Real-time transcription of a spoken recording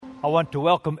I want to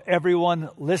welcome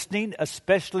everyone listening,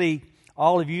 especially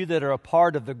all of you that are a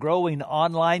part of the growing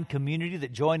online community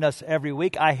that join us every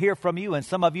week. I hear from you, and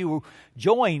some of you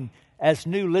join as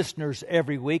new listeners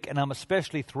every week, and I'm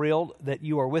especially thrilled that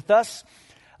you are with us.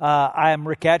 I am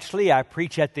Rick Atchley. I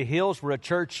preach at The Hills. We're a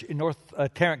church in North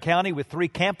Tarrant County with 3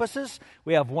 campuses.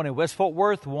 We have one in West Fort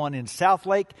Worth, one in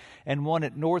Southlake, and one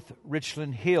at North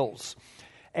Richland Hills.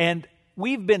 And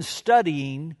we've been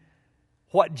studying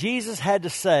what Jesus had to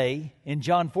say in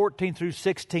John 14 through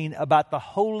 16 about the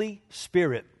Holy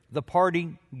Spirit, the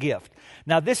parting gift.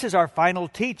 Now, this is our final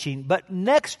teaching, but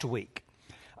next week,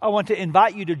 I want to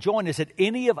invite you to join us at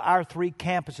any of our 3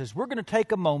 campuses. We're going to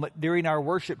take a moment during our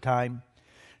worship time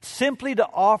simply to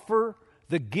offer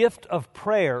the gift of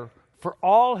prayer for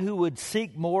all who would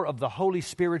seek more of the Holy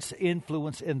Spirit's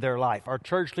influence in their life. Our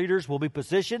church leaders will be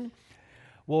positioned.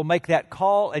 We'll make that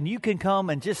call, and you can come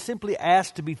and just simply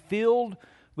ask to be filled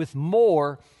with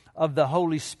more of the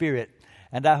Holy Spirit.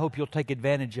 And I hope you'll take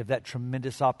advantage of that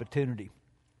tremendous opportunity.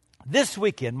 This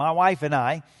weekend, my wife and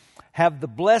I have the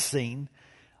blessing,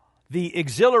 the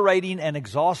exhilarating and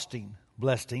exhausting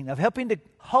blessing of helping to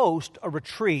host a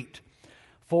retreat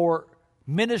for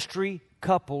ministry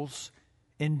couples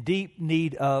in deep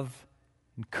need of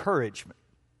encouragement.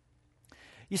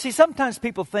 You see, sometimes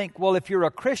people think, well, if you're a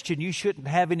Christian, you shouldn't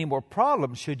have any more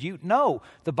problems, should you? No,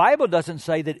 the Bible doesn't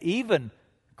say that even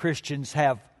Christians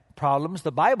have problems.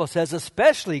 The Bible says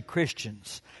especially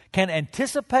Christians can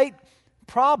anticipate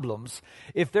problems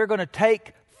if they're going to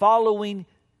take following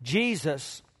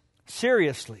Jesus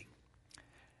seriously.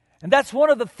 And that's one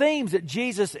of the themes that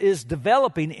Jesus is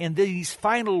developing in these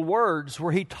final words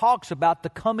where he talks about the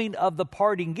coming of the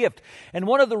parting gift. And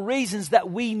one of the reasons that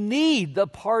we need the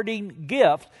parting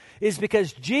gift is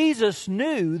because Jesus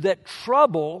knew that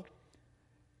trouble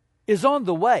is on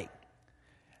the way.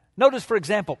 Notice, for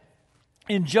example,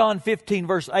 in John 15,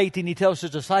 verse 18, he tells his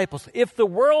disciples, if the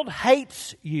world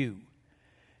hates you,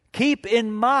 keep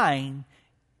in mind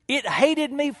it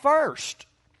hated me first.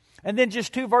 And then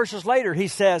just 2 verses later, he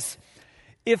says,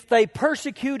 if they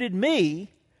persecuted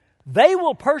me, they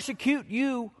will persecute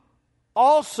you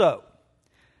also.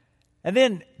 And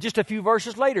then just a few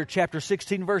verses later, chapter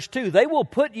 16, verse 2, they will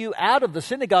put you out of the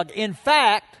synagogue. In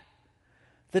fact,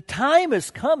 the time is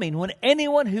coming when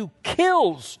anyone who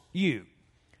kills you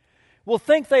will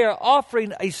think they are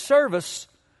offering a service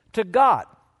to God.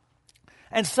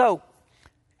 And so,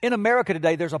 in America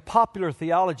today, there's a popular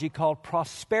theology called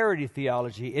prosperity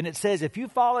theology. And it says if you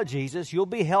follow Jesus, you'll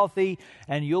be healthy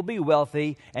and you'll be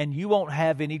wealthy and you won't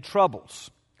have any troubles.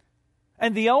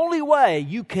 And the only way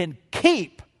you can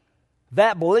keep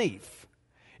that belief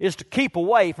is to keep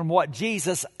away from what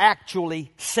Jesus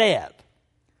actually said.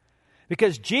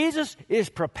 Because Jesus is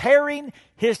preparing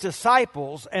his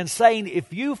disciples and saying,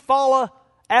 if you follow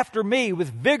after me with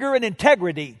vigor and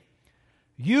integrity,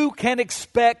 you can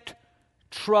expect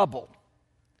trouble.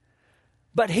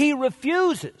 But he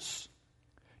refuses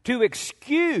to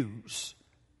excuse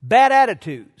bad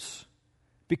attitudes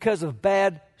because of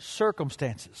bad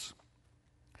circumstances.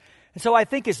 And so I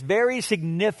think it's very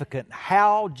significant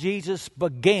how Jesus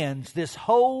begins this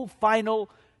whole final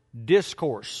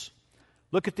discourse.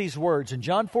 Look at these words in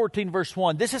John 14, verse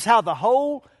 1. This is how the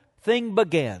whole thing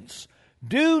begins.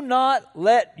 Do not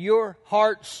let your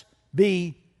hearts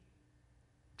be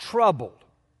troubled.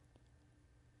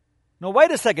 No,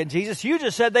 wait a second, Jesus. You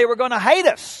just said they were going to hate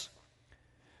us.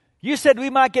 You said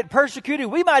we might get persecuted.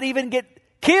 We might even get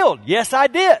killed. Yes, I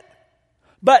did.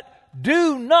 But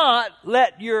do not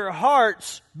let your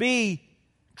hearts be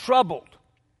troubled.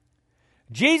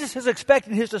 Jesus is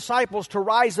expecting his disciples to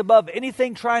rise above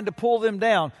anything trying to pull them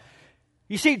down.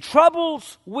 You see,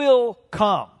 troubles will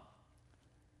come.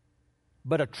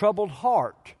 But a troubled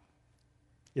heart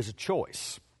is a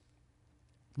choice.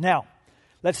 Now,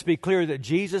 let's be clear that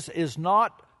Jesus is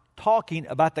not talking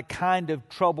about the kind of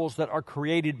troubles that are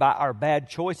created by our bad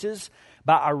choices,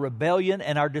 by our rebellion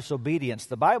and our disobedience.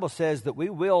 The Bible says that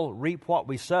we will reap what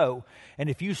we sow. And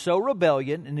if you sow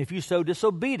rebellion and if you sow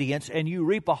disobedience and you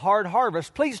reap a hard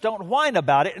harvest, please don't whine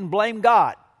about it and blame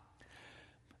God.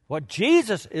 What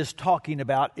Jesus is talking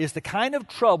about is the kind of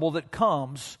trouble that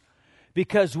comes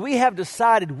because we have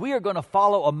decided we are going to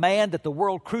follow a man that the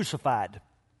world crucified.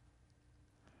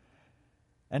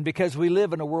 And because we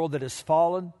live in a world that is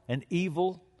fallen and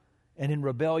evil and in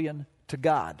rebellion to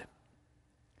God.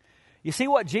 You see,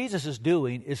 what Jesus is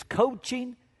doing is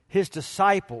coaching his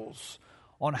disciples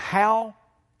on how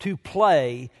to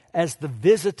play as the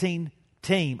visiting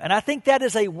team. And I think that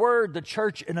is a word the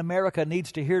church in America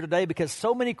needs to hear today because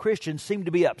so many Christians seem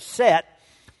to be upset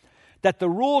that the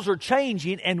rules are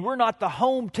changing and we're not the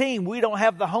home team. We don't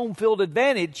have the home field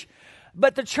advantage.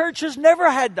 But the church has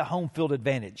never had the home field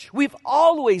advantage. We've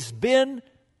always been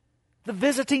the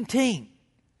visiting team.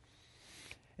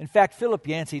 In fact, Philip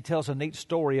Yancey tells a neat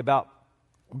story about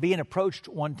being approached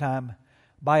one time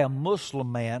by a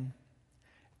Muslim man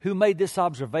who made this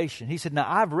observation. He said, now,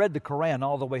 I've read the Quran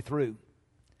all the way through,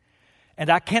 and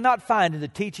I cannot find in the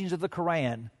teachings of the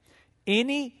Quran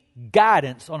any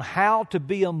guidance on how to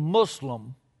be a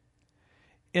Muslim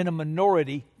in a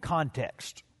minority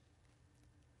context.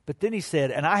 But then he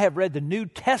said, and I have read the New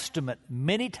Testament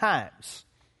many times,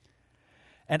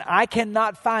 and I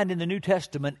cannot find in the New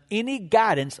Testament any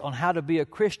guidance on how to be a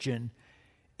Christian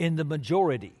in the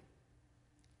majority.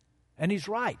 And he's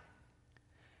right.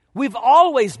 We've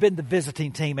always been the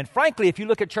visiting team. And frankly, if you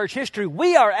look at church history,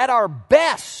 we are at our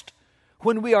best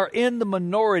when we are in the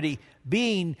minority,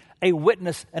 being a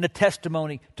witness and a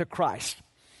testimony to Christ.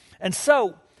 And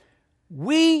so,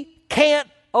 we can't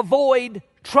avoid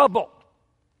trouble.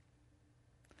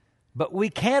 But we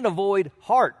can avoid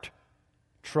heart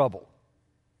trouble.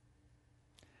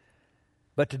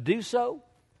 But to do so,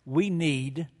 we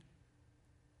need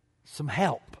some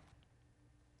help.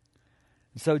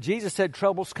 And so Jesus said,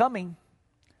 trouble's coming,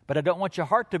 but I don't want your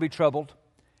heart to be troubled.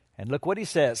 And look what he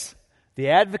says. The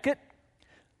advocate,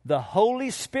 the Holy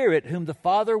Spirit, whom the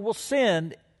Father will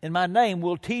send in my name,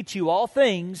 will teach you all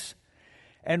things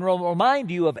and will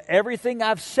remind you of everything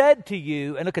I've said to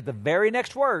you. And look at the very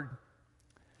next word.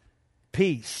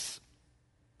 Peace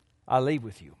I leave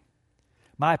with you.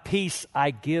 My peace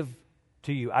I give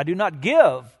to you. I do not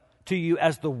give to you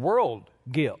as the world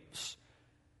gives.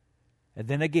 And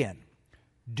then again,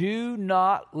 do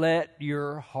not let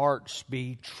your hearts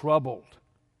be troubled,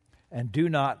 and do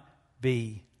not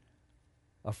be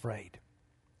afraid.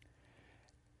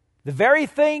 The very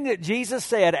thing that Jesus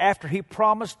said after he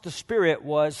promised the Spirit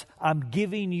was, I'm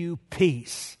giving you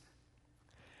peace.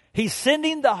 He's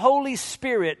sending the Holy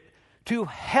Spirit to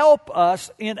help us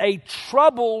in a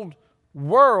troubled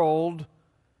world,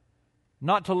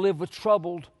 not to live with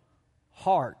troubled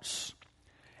hearts.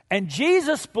 And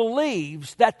Jesus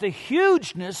believes that the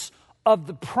hugeness of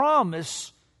the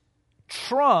promise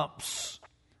trumps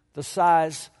the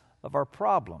size of our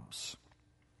problems.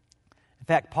 In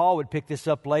fact, Paul would pick this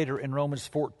up later in Romans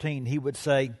 14. He would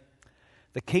say,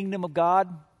 the kingdom of God,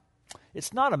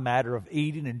 it's not a matter of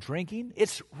eating and drinking.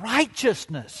 It's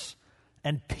righteousness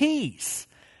and peace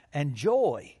and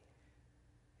joy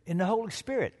in the Holy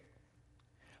Spirit.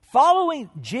 Following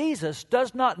Jesus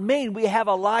does not mean we have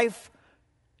a life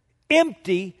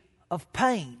empty of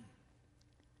pain.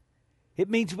 It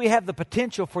means we have the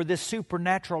potential for this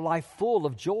supernatural life full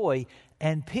of joy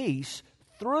and peace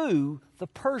through the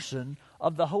person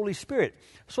of the Holy Spirit.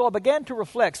 So I began to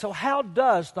reflect, so how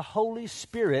does the Holy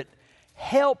Spirit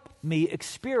help me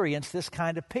experience this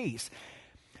kind of peace?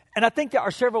 And I think there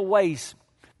are several ways.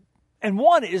 And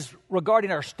one is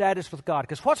regarding our status with God.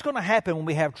 Because what's going to happen when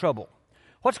we have trouble?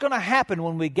 What's going to happen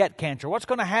when we get cancer? What's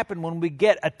going to happen when we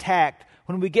get attacked?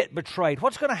 When we get betrayed?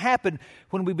 What's going to happen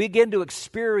when we begin to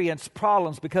experience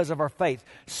problems because of our faith?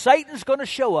 Satan's going to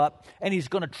show up and he's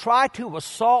going to try to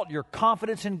assault your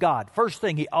confidence in God. First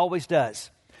thing, he always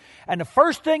does. And the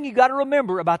first thing you got to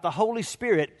remember about the Holy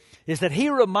Spirit is that he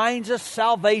reminds us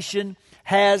salvation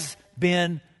has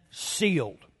been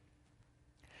sealed.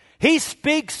 He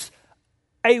speaks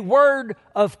a word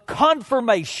of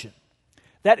confirmation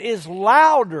that is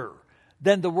louder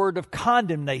than the word of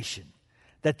condemnation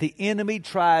that the enemy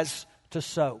tries to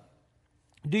sow.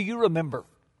 Do you remember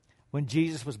when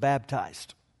Jesus was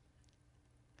baptized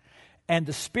and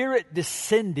the Spirit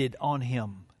descended on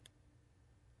him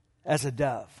as a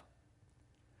dove?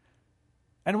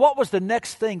 And what was the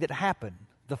next thing that happened?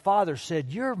 The Father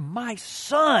said, "You're my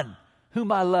Son,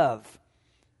 whom I love.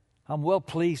 I'm well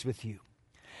pleased with you."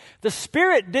 The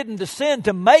Spirit didn't descend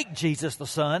to make Jesus the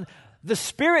Son. The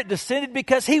Spirit descended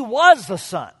because he was the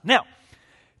Son. Now,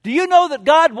 do you know that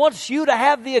God wants you to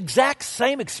have the exact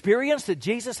same experience that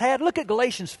Jesus had? Look at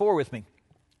Galatians 4 with me.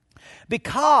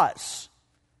 Because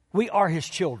we are his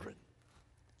children,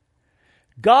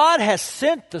 God has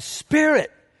sent the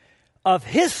Spirit of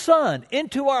his Son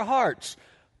into our hearts,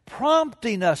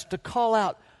 prompting us to call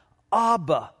out,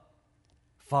 Abba,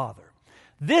 Father.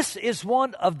 This is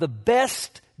one of the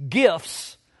best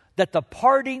gifts that the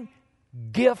parting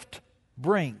gift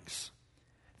brings.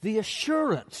 The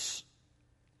assurance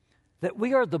that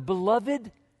we are the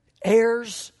beloved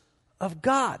heirs of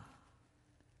God.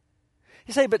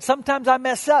 You say, but sometimes I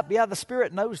mess up. Yeah, the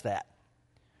Spirit knows that.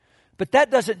 But that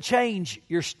doesn't change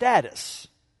your status,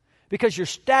 because your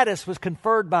status was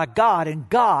conferred by God and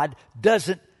God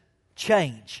doesn't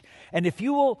change. And if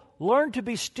you will learn to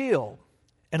be still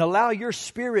and allow your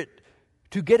spirit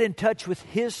to get in touch with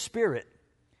His Spirit,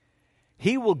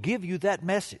 He will give you that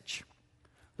message.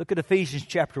 Look at Ephesians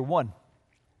chapter 1.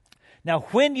 Now,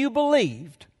 when you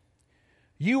believed,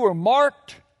 you were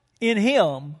marked in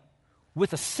Him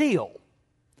with a seal,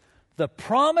 the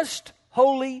promised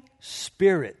Holy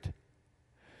Spirit,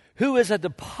 who is a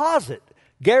deposit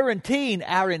guaranteeing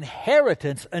our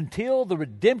inheritance until the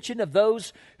redemption of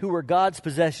those who are God's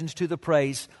possessions to the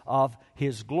praise of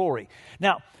His glory.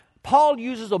 Now, Paul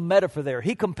uses a metaphor there.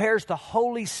 He compares the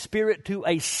Holy Spirit to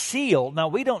a seal. Now,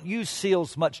 we don't use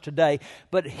seals much today,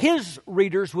 but his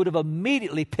readers would have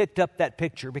immediately picked up that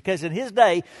picture because in his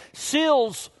day,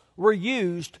 seals were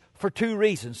used for two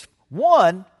reasons.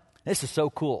 One, this is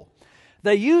so cool.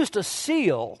 They used a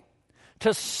seal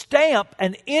to stamp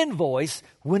an invoice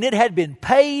when it had been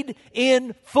paid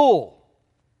in full.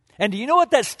 And do you know what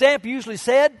that stamp usually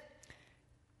said?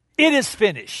 It is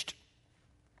finished.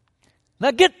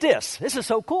 Now get this. This is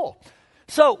so cool.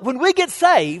 So when we get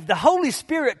saved, the Holy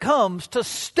Spirit comes to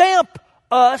stamp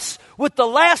us with the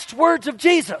last words of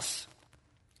Jesus.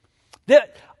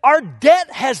 That our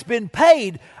debt has been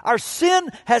paid. Our sin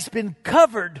has been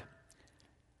covered.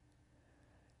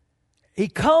 He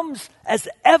comes as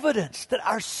evidence that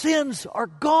our sins are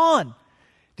gone.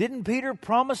 Didn't Peter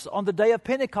promise on the day of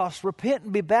Pentecost, repent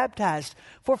and be baptized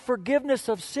for forgiveness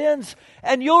of sins,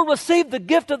 and you'll receive the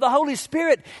gift of the Holy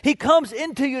Spirit? He comes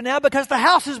into you now because the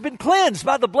house has been cleansed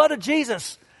by the blood of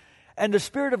Jesus, and the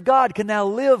Spirit of God can now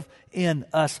live in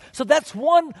us. So that's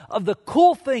one of the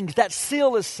cool things that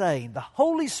seal is saying. The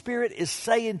Holy Spirit is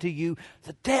saying to you,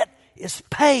 the debt is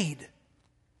paid.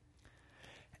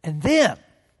 And then,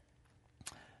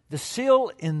 the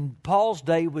seal in Paul's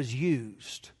day was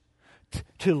used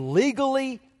to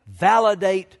legally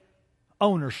validate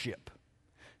ownership.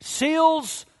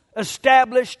 Seals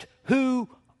established who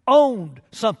owned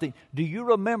something. Do you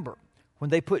remember when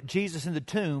they put Jesus in the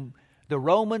tomb, the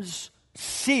Romans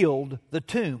sealed the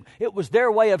tomb? It was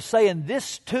their way of saying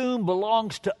this tomb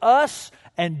belongs to us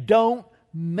and don't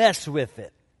mess with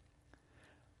it.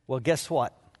 Well, guess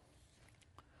what?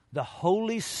 The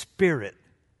Holy Spirit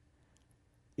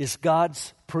is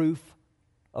God's proof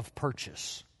of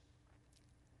purchase.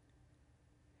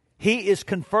 He is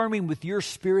confirming with your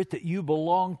spirit that you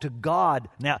belong to God.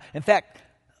 Now, in fact,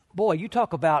 boy, you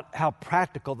talk about how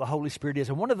practical the Holy Spirit is.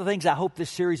 And one of the things I hope this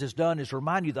series has done is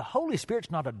remind you the Holy Spirit's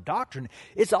not a doctrine.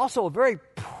 It's also a very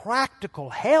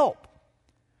practical help.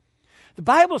 The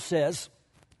Bible says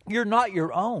you're not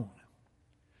your own.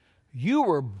 You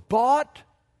were bought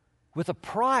with a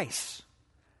price.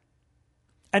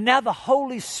 And now the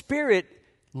Holy Spirit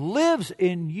lives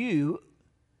in you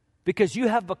because you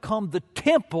have become the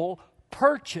temple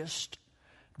purchased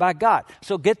by God.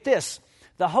 So get this.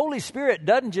 The Holy Spirit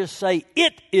doesn't just say,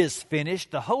 it is finished.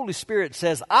 The Holy Spirit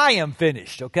says, I am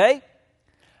finished, okay?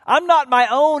 I'm not my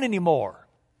own anymore.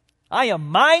 I am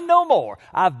mine no more.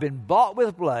 I've been bought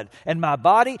with blood, and my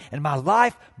body and my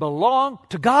life belong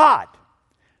to God.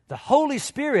 The Holy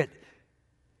Spirit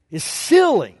is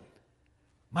sealing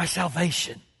my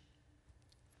salvation.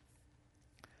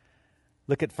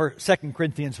 Look at 2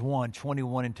 Corinthians 1,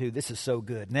 21 and 2. This is so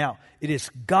good. Now, it is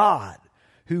God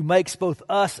who makes both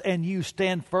us and you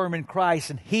stand firm in Christ,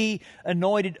 and He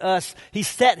anointed us. He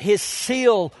set His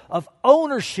seal of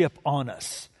ownership on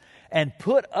us and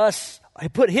put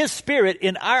His Spirit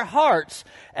in our hearts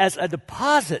as a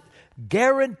deposit,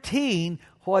 guaranteeing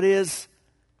what is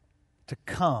to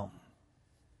come.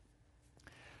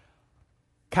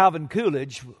 Calvin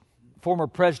Coolidge, former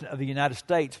president of the United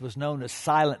States, was known as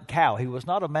Silent Cal. He was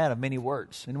not a man of many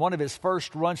words. In one of his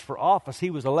first runs for office, he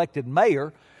was elected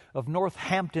mayor of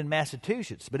Northampton,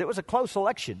 Massachusetts. But it was a close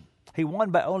election. He won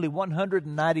by only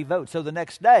 190 votes. So the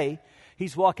next day,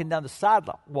 he's walking down the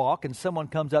sidewalk, and someone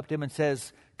comes up to him and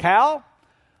says, Cal,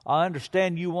 I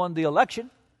understand you won the election,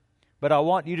 but I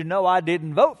want you to know I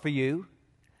didn't vote for you.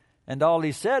 And all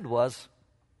he said was,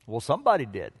 well, somebody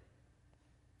did.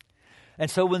 And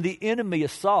so when the enemy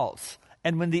assaults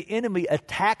and when the enemy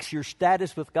attacks your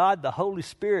status with God, the Holy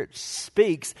Spirit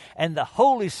speaks, and the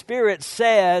Holy Spirit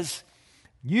says,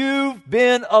 you've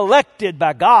been elected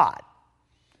by God.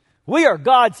 We are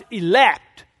God's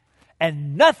elect,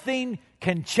 and nothing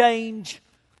can change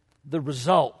the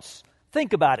results.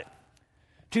 Think about it.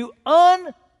 To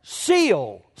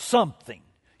unseal something,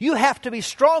 you have to be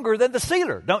stronger than the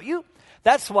sealer, don't you?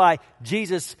 That's why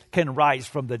Jesus can rise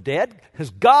from the dead,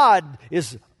 because God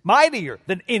is mightier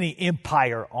than any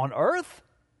empire on earth.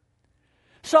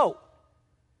 So,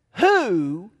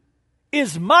 who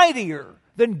is mightier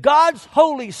than God's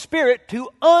Holy Spirit to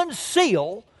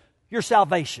unseal your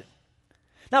salvation?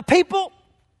 Now, people,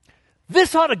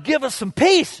 this ought to give us some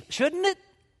peace, shouldn't it?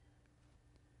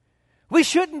 We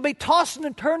shouldn't be tossing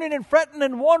and turning and fretting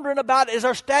and wondering about, is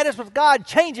our status with God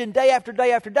changing day after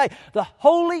day after day? The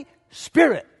Holy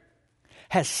Spirit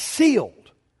has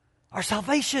sealed our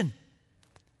salvation.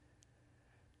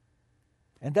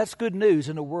 And that's good news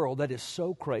in a world that is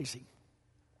so crazy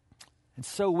and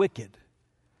so wicked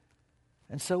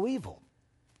and so evil.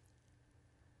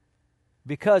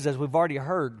 Because, as we've already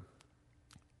heard,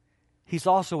 He's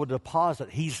also a deposit.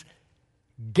 He's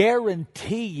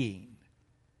guaranteeing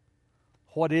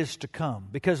what is to come.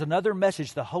 Because another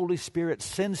message the Holy Spirit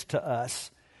sends to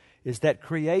us is that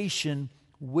creation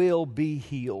will be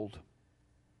healed.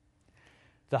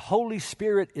 The Holy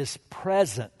Spirit is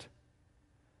present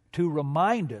to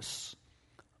remind us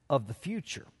of the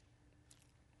future.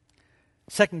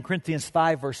 2 Corinthians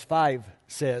 5 verse 5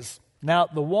 says, "Now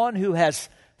the one who has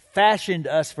fashioned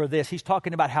us for this," he's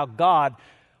talking about how God,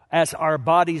 as our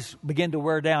bodies begin to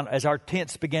wear down, as our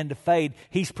tents begin to fade,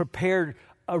 He's prepared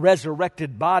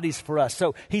resurrected bodies for us.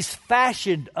 So He's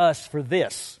fashioned us for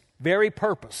this very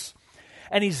purpose.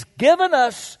 And He's given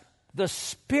us the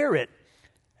Spirit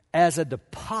as a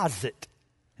deposit.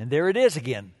 And there it is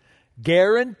again,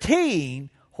 guaranteeing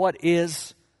what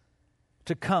is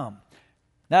to come.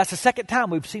 Now, it's the second time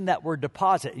we've seen that word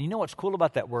deposit. And you know what's cool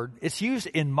about that word? It's used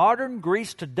in modern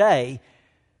Greece today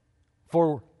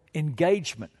for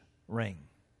engagement ring.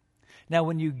 Now,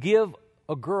 when you give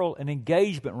a girl an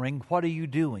engagement ring, what are you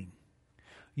doing?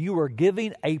 You are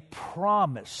giving a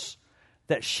promise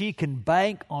that she can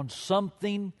bank on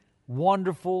something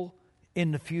wonderful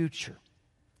in the future.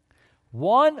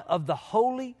 One of the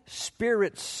Holy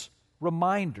Spirit's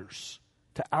reminders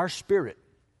to our spirit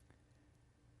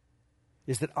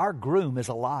is that our groom is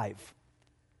alive.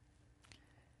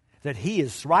 That He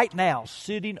is right now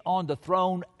sitting on the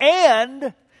throne,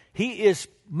 and He is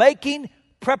making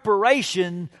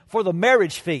preparation for the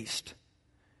marriage feast,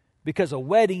 because a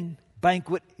wedding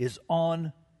banquet is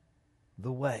on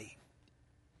the way.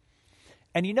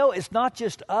 And you know, it's not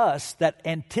just us that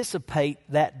anticipate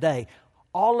that day.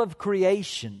 All of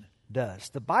creation does.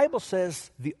 The Bible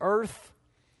says the earth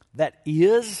that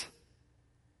is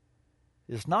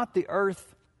not the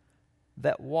earth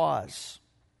that was.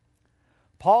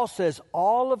 Paul says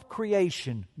all of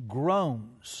creation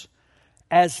groans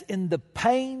as in the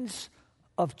pains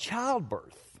of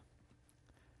childbirth,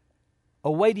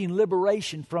 awaiting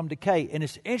liberation from decay. And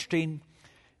it's interesting,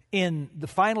 in the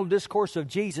final discourse of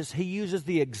Jesus, He uses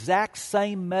the exact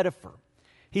same metaphor.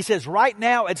 He says, right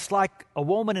now it's like a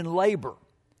woman in labor,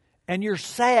 and you're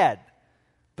sad,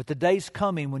 but the day's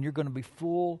coming when you're going to be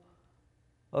full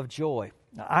of joy.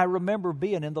 Now, I remember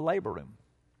being in the labor room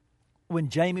when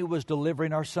Jamie was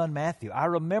delivering our son Matthew. I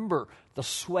remember the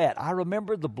sweat. I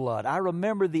remember the blood. I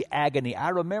remember the agony. I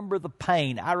remember the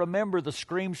pain. I remember the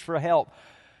screams for help.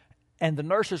 And the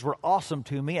nurses were awesome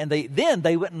to me. And they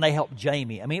went and they helped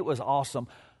Jamie. I mean, it was awesome.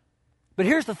 But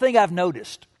here's the thing I've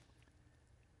noticed.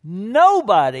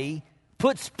 Nobody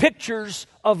puts pictures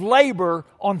of labor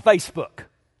on Facebook.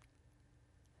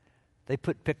 They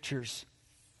put pictures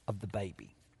of the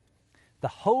baby. The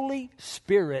Holy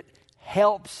Spirit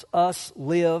helps us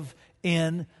live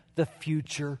in the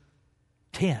future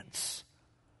tense.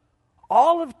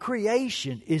 All of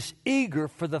creation is eager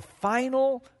for the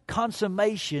final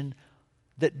consummation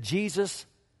that Jesus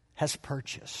has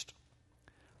purchased.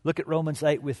 Look at Romans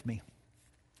 8 with me.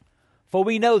 For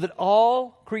we know that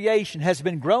all creation has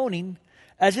been groaning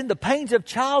as in the pains of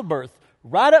childbirth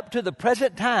right up to the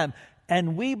present time,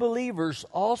 and we believers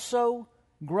also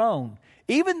groan,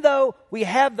 even though we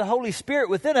have the Holy Spirit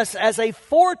within us as a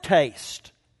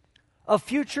foretaste of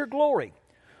future glory.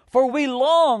 For we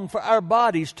long for our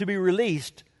bodies to be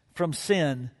released from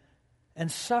sin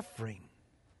and suffering.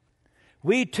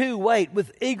 We too wait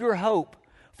with eager hope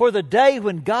for the day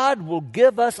when God will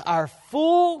give us our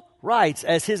full rights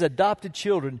as His adopted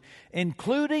children,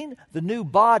 including the new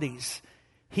bodies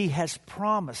He has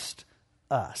promised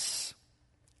us.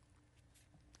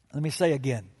 Let me say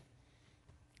again.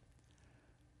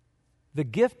 The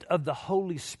gift of the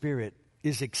Holy Spirit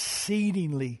is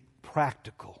exceedingly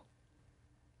practical.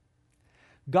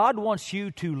 God wants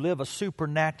you to live a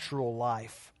supernatural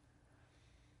life.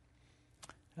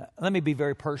 Let me be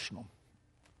very personal.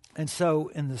 And so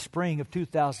in the spring of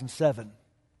 2007,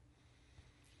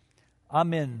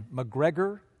 I'm in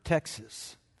McGregor,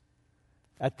 Texas,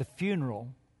 at the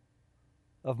funeral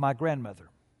of my grandmother,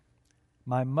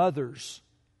 my mother's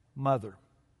mother.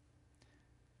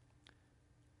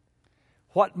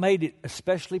 What made it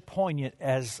especially poignant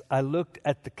as I looked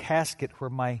at the casket where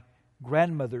my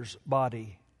grandmother's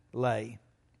body lay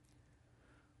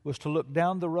was to look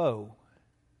down the row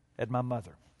at my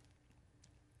mother.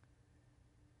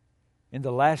 In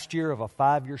the last year of a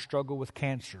 5-year struggle with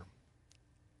cancer.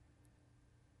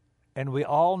 And we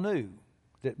all knew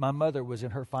that my mother was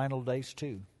in her final days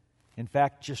too. In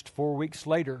fact, just 4 weeks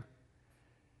later,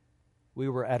 we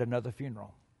were at another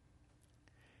funeral.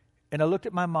 And I looked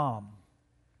at my mom,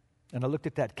 and I looked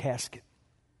at that casket.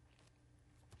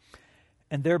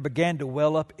 And there began to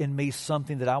well up in me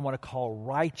something that I want to call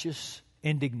righteous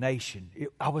indignation.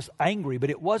 I was angry, but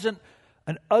it wasn't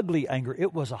an ugly anger.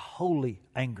 It was a holy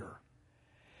anger.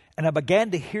 And I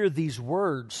began to hear these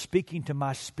words speaking to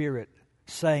my spirit,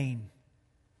 saying,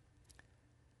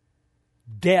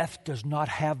 death does not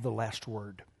have the last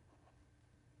word.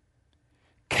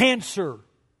 Cancer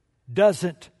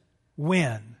doesn't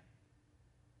win.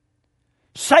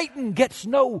 Satan gets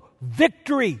no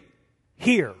victory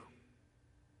here.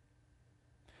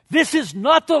 This is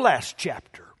not the last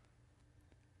chapter.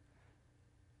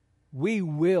 We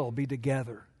will be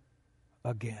together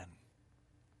again.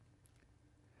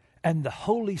 And the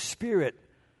Holy Spirit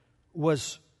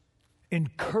was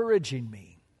encouraging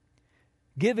me,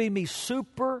 giving me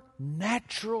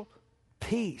supernatural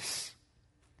peace,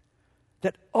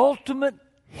 that ultimate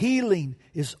healing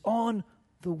is on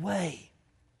the way.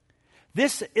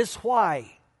 This is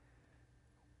why,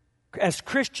 as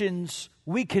Christians,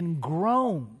 we can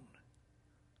groan,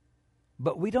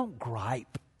 but we don't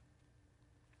gripe.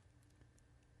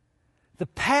 The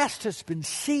past has been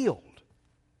sealed.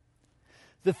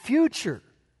 The future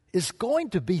is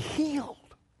going to be healed.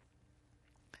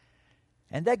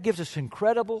 And that gives us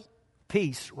incredible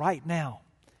peace right now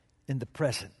in the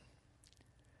present.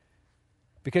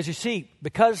 Because you see,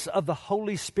 because of the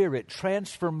Holy Spirit,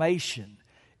 transformation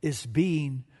is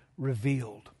being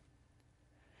revealed.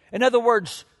 In other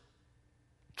words,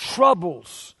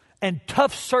 troubles and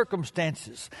tough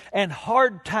circumstances and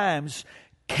hard times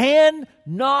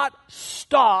cannot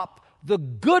stop the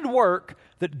good work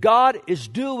that God is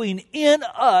doing in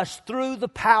us through the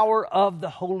power of the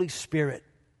Holy Spirit.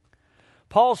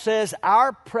 Paul says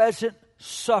our present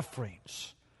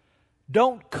sufferings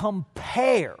don't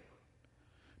compare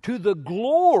to the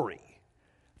glory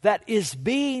that is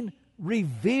being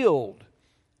revealed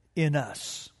in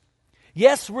us.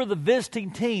 Yes, we're the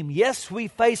visiting team. Yes, we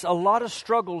face a lot of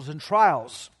struggles and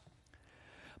trials.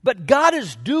 But God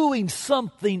is doing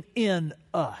something in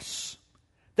us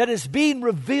that is being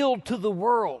revealed to the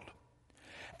world.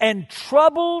 And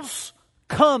troubles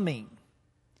coming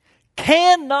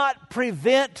cannot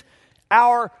prevent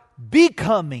our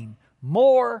becoming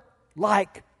more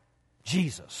like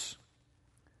Jesus.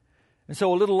 And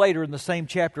so a little later in the same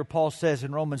chapter, Paul says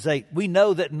in Romans 8, we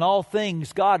know that in all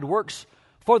things God works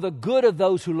for the good of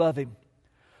those who love Him,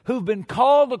 who've been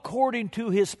called according to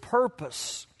His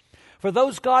purpose. For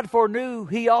those God foreknew,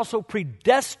 He also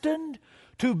predestined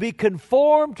to be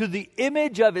conformed to the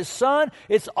image of His Son.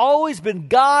 It's always been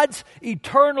God's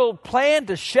eternal plan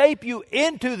to shape you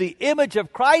into the image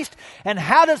of Christ. And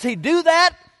how does He do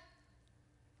that?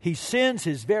 He sends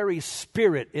His very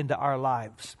Spirit into our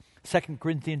lives. 2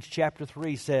 Corinthians chapter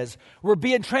 3 says, we're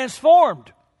being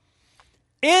transformed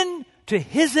into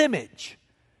His image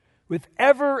with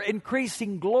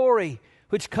ever-increasing glory,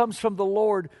 which comes from the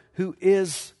Lord who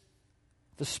is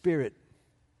the Spirit.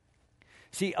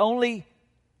 See, only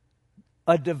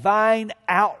a divine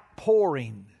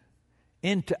outpouring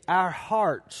into our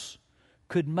hearts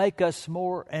could make us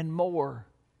more and more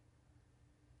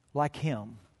like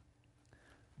Him.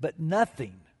 But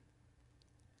nothing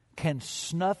can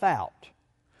snuff out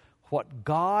what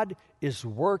God is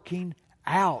working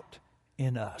out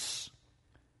in us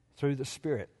through the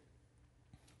Spirit.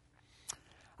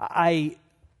 I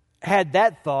had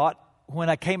that thought when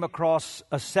I came across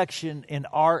a section in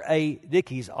R.A.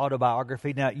 Dickey's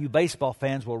autobiography. Now, you baseball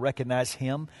fans will recognize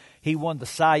him. He won the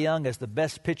Cy Young as the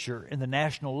best pitcher in the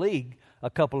National League a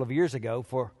couple of years ago.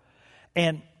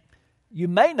 And you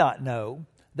may not know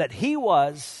that he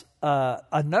was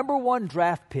a number 1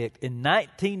 draft pick in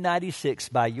 1996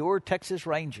 by your Texas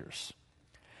Rangers.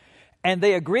 And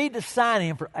they agreed to sign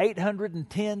him for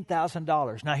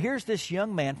 $810,000. Now, here's this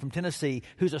young man from Tennessee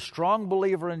who's a strong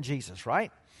believer in Jesus,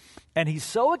 right? And he's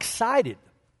so excited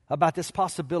about this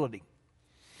possibility.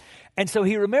 And so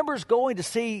he remembers going to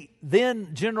see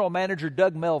then General Manager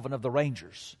Doug Melvin of the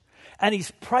Rangers. And he's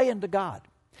praying to God.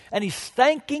 And he's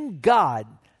thanking God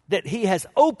that He has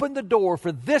opened the door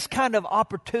for this kind of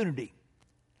opportunity.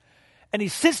 And he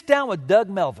sits down with Doug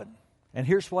Melvin. And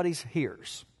here's what he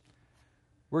hears.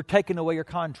 We're taking away your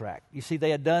contract. You see, they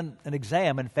had done an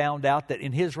exam and found out that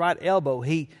in his right elbow,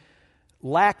 he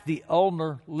lacked the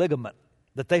ulnar ligament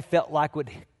that they felt like would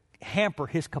hamper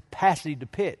his capacity to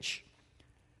pitch.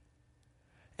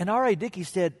 And R.A. Dickey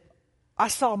said, I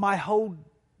saw my whole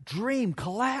dream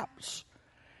collapse.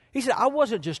 He said, I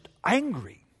wasn't just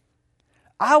angry.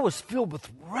 I was filled with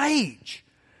rage.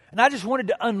 And I just wanted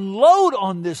to unload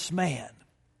on this man.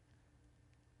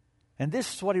 And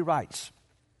this is what he writes.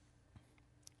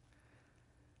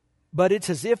 But it's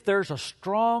as if there's a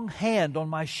strong hand on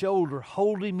my shoulder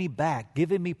holding me back,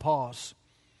 giving me pause.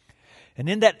 And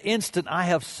in that instant, I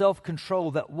have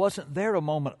self-control that wasn't there a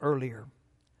moment earlier.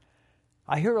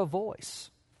 I hear a voice.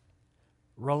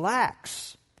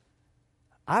 Relax.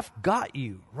 I've got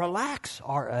you. Relax,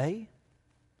 R.A.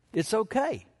 It's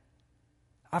okay.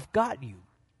 I've got you.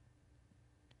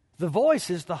 The voice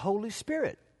is the Holy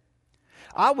Spirit.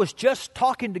 I was just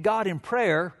talking to God in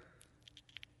prayer,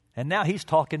 and now He's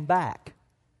talking back,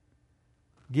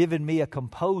 giving me a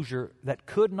composure that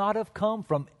could not have come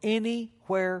from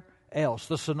anywhere else.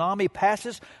 The tsunami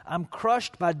passes. I'm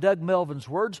crushed by Doug Melvin's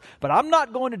words, but I'm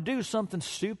not going to do something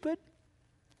stupid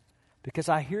because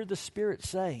I hear the Spirit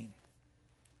saying,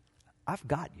 I've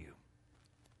got you.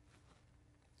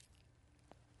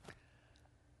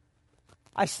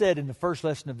 I said in the first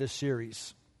lesson of this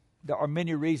series, there are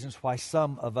many reasons why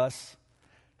some of us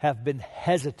have been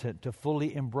hesitant to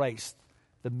fully embrace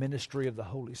the ministry of the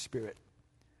Holy Spirit.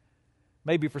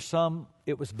 Maybe for some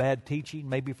it was bad teaching.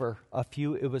 Maybe for a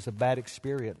few it was a bad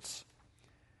experience.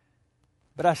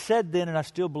 But I said then, and I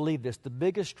still believe this, the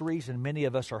biggest reason many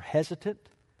of us are hesitant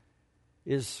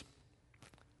is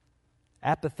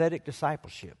apathetic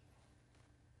discipleship.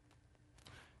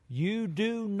 You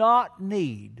do not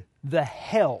need the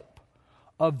help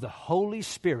of the Holy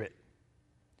Spirit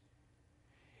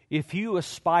if you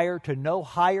aspire to no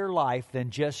higher life than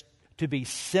just to be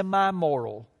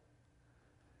semi-moral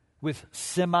with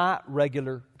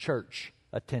semi-regular church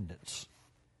attendance.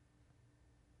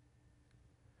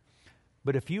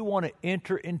 But if you want to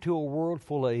enter into a world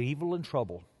full of evil and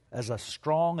trouble as a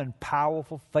strong and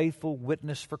powerful, faithful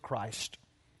witness for Christ,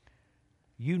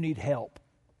 you need help.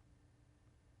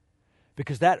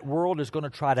 Because that world is going to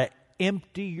try to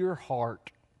empty your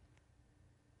heart.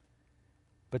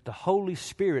 But the Holy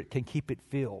Spirit can keep it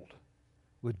filled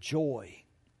with joy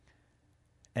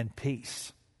and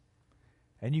peace.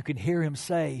 And you can hear Him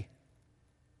say,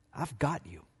 I've got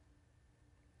you.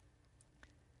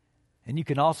 And you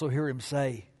can also hear Him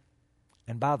say,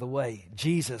 and by the way,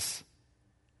 Jesus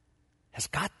has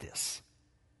got this.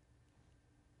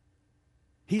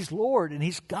 He's Lord and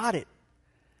He's got it.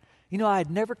 You know, I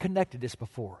had never connected this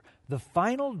before. The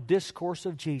final discourse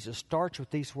of Jesus starts with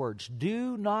these words,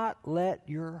 do not let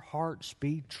your hearts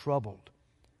be troubled.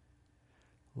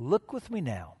 Look with me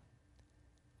now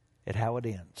at how it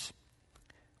ends.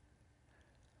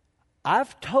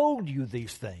 I've told you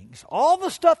these things, all the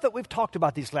stuff that we've talked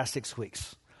about these last 6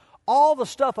 weeks, all the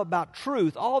stuff about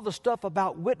truth, all the stuff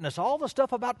about witness, all the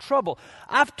stuff about trouble.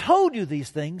 I've told you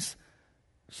these things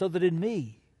so that in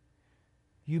me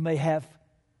you may have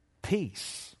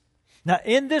peace. Now,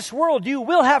 in this world you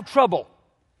will have trouble,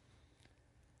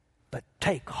 but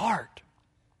take heart.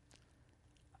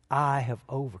 I have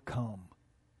overcome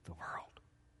the world.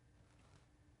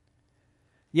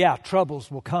 Yeah,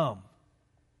 troubles will come.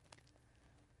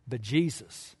 But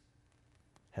Jesus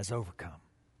has overcome.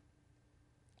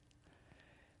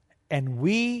 And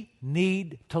we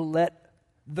need to let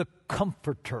the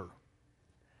Comforter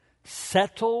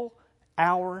settle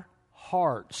our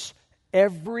hearts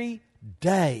every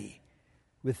day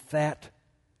with that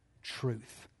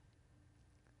truth.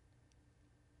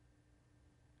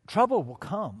 Trouble will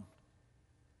come.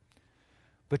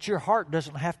 But your heart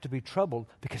doesn't have to be troubled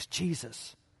because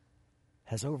Jesus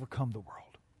has overcome the world.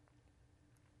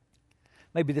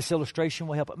 Maybe this illustration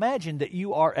will help. Imagine that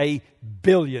you are a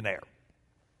billionaire.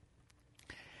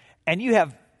 And you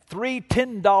have 3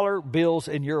 $10 bills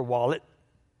in your wallet.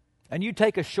 And you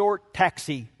take a short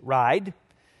taxi ride.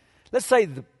 Let's say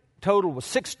the total was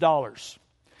 $6.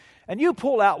 And you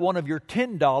pull out one of your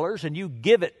 $10 and you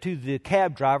give it to the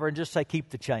cab driver and just say, keep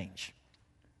the change.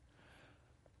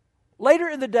 Later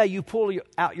in the day, you pull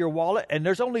out your wallet and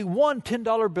there's only one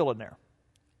 $10 bill in there.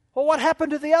 Well, what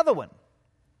happened to the other one?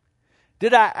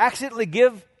 Did I accidentally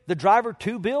give the driver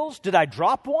 2 bills? Did I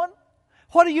drop one?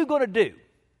 What are you going to do?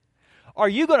 Are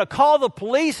you going to call the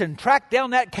police and track down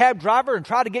that cab driver and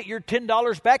try to get your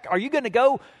 $10 back? Are you going to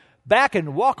go back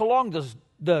and walk along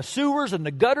the sewers and the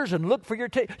gutters and look for your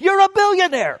You're a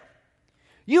billionaire.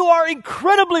 You are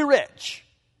incredibly rich.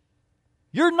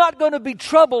 You're not going to be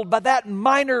troubled by that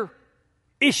minor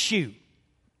issue.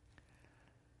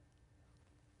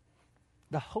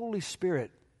 The Holy Spirit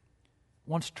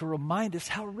wants to remind us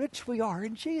how rich we are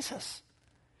in Jesus.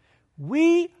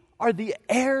 We are the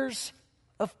heirs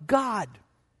of God.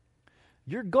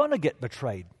 You're going to get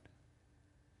betrayed.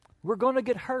 We're going to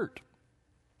get hurt.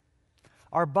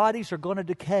 Our bodies are going to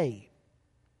decay.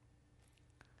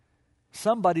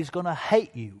 Somebody's going to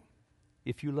hate you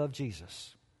if you love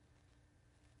Jesus.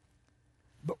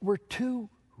 But we're too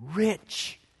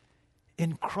rich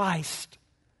in Christ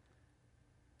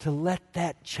to let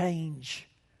that change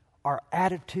our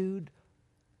attitude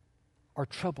or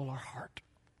trouble our heart.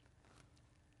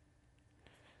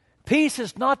 Peace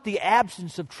is not the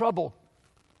absence of trouble.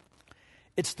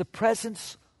 It's the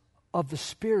presence of the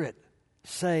Spirit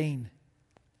saying,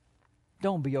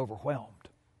 don't be overwhelmed.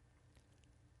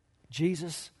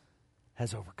 Jesus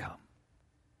has overcome.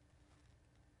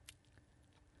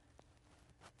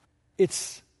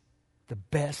 It's the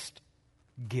best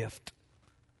gift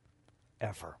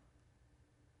ever.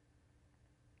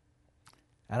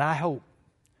 And I hope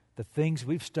the things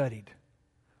we've studied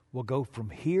will go from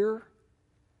here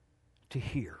to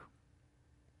here.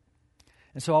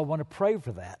 And so I want to pray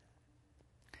for that.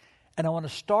 And I want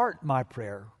to start my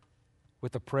prayer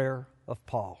with the prayer of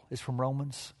Paul. It's from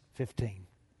Romans 15.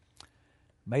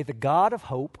 May the God of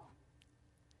hope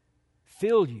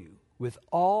fill you with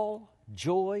all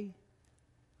joy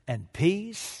and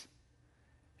peace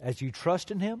as you trust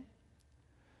in Him,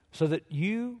 so that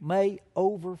you may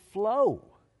overflow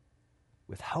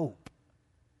with hope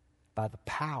by the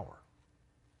power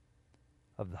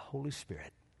of the Holy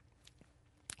Spirit.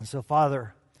 And so,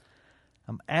 Father,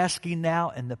 I'm asking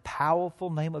now in the powerful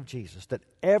name of Jesus that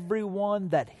everyone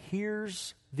that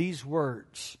hears these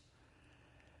words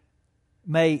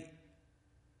may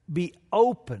be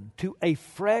open to a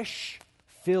fresh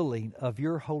filling of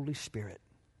your Holy Spirit.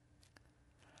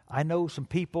 I know some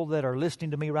people that are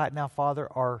listening to me right now, Father,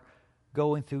 are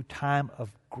going through time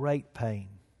of great pain.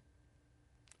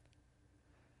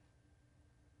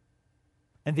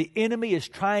 And the enemy is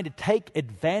trying to take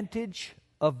advantage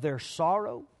of their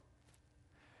sorrow,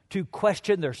 to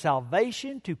question their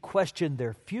salvation, to question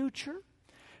their future.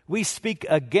 We speak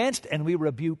against and we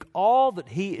rebuke all that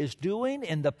he is doing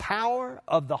in the power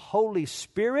of the Holy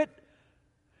Spirit.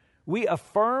 We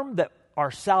affirm that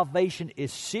our salvation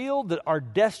is sealed, that our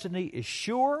destiny is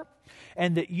sure,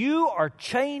 and that you are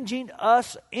changing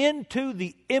us into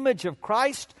the image of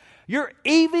Christ. You're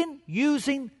even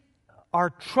using our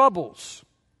troubles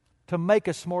to make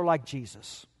us more like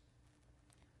Jesus.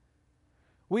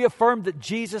 We affirm that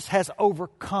Jesus has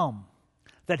overcome,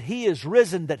 that He is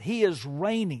risen, that He is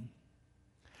reigning.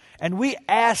 And we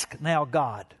ask now,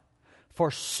 God,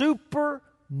 for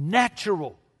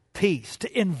supernatural peace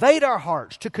to invade our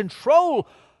hearts, to control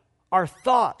our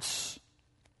thoughts,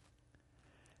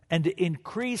 and to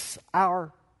increase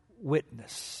our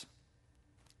witness.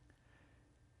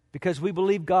 Because we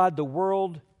believe, God, the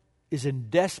world is in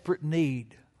desperate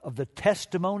need of the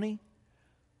testimony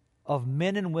of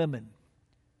men and women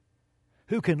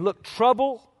who can look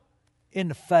trouble in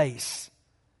the face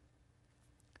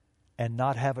and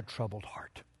not have a troubled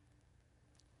heart.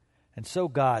 And so,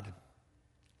 God,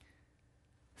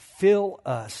 fill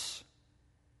us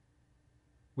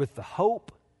with the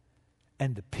hope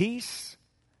and the peace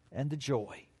and the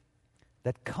joy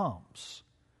that comes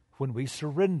when we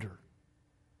surrender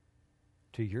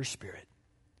to your Spirit.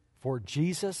 For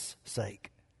Jesus'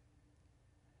 sake,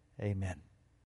 amen.